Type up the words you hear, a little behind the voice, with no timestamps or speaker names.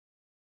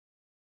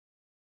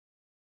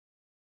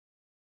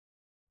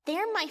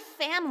They're my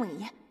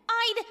family.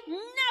 I'd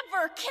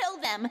never kill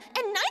them,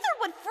 and neither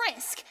would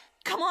Frisk.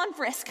 Come on,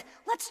 Frisk,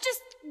 let's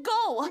just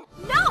go.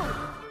 No!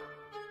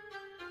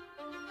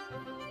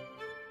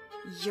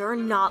 You're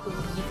not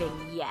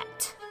leaving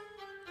yet.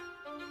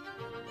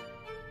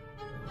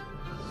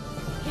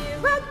 Here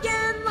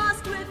again,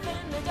 lost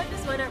within the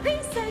darkness, when I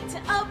reset to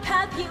a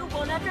path you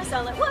won't address.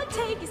 All it would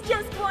take is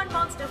just one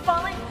monster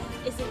falling.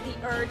 Is it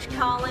the urge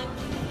calling?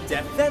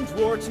 Death and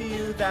war to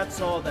you,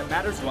 that's all that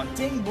matters.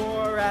 Wanting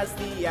more as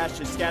the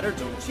ashes scatter.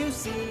 Don't you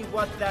see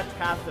what that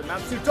path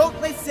amounts to? Don't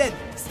listen!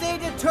 Stay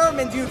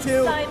determined, you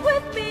two! Side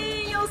with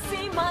me, you'll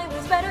see mine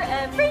was better.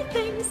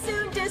 Everything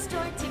soon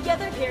destroyed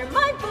together. Hear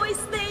my voice,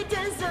 they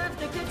deserve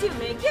the good to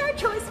make your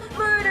choice.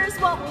 Murder's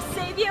what will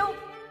save you.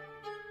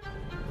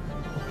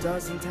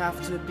 Doesn't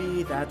have to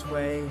be that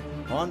way.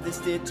 On this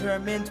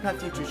determined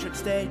path, you two should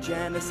stay.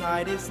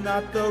 Genocide is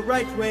not the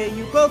right way.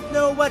 You both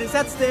know what is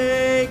at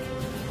stake.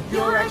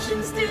 Your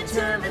actions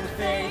determine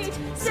fate.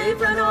 Save,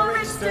 run, or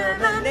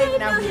exterminate.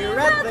 Now here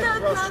at the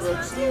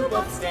crossroads you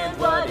both stand.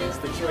 What is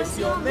the choice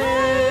you'll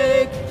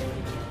make?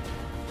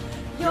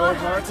 Your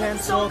heart and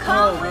soul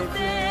call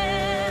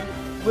within.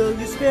 Will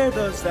you spare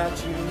those that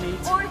you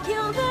meet? Or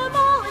kill them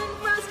all in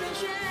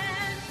frustration?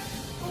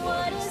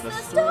 What is The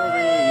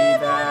story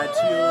that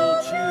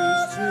you'll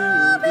choose to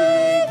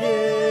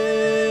begin.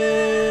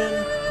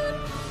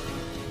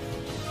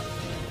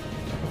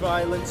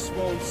 Violence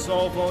won't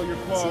solve all your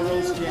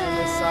quarrels.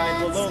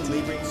 Genocide will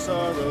only bring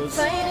sorrows.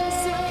 Fighting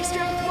soon, your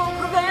strength will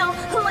prevail.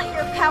 Let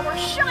your power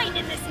shine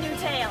in this new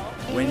tale.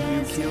 When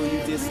you kill, you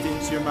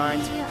distance your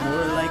mind.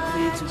 More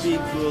likely to be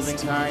cruel than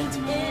kind.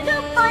 In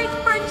a fight,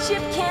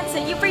 friendship can't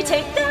set you free.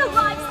 Take their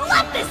lives,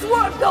 let this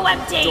world go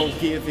empty. Don't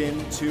give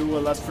in to a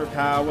lust for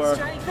power.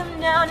 Strike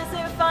them down as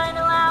their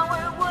final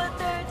hour. Would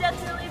their death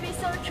really be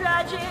so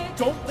tragic?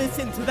 Don't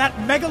listen to that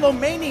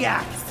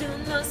megalomaniac!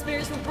 Soon those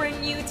spears will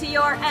bring you to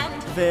your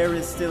end. There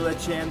is still a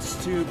chance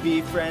to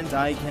befriend.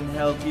 I can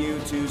help you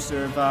to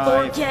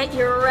survive. Forget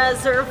your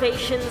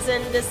reservations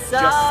and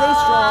decide. Just stay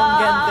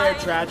strong and their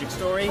tragic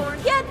story.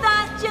 Forget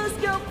that, just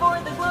go for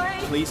the glory.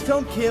 Please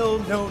don't kill,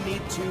 no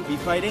need to be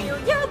fighting. Feel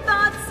your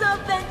thoughts of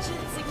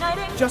vengeance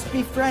igniting. Just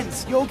be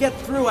friends, you'll get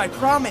through, I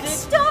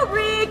promise.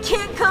 Victory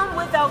can't come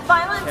without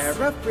violence.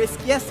 Terra Frisk,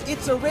 yes,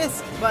 it's a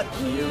risk, but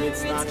here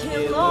it's not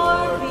kill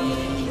or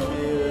be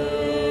killed.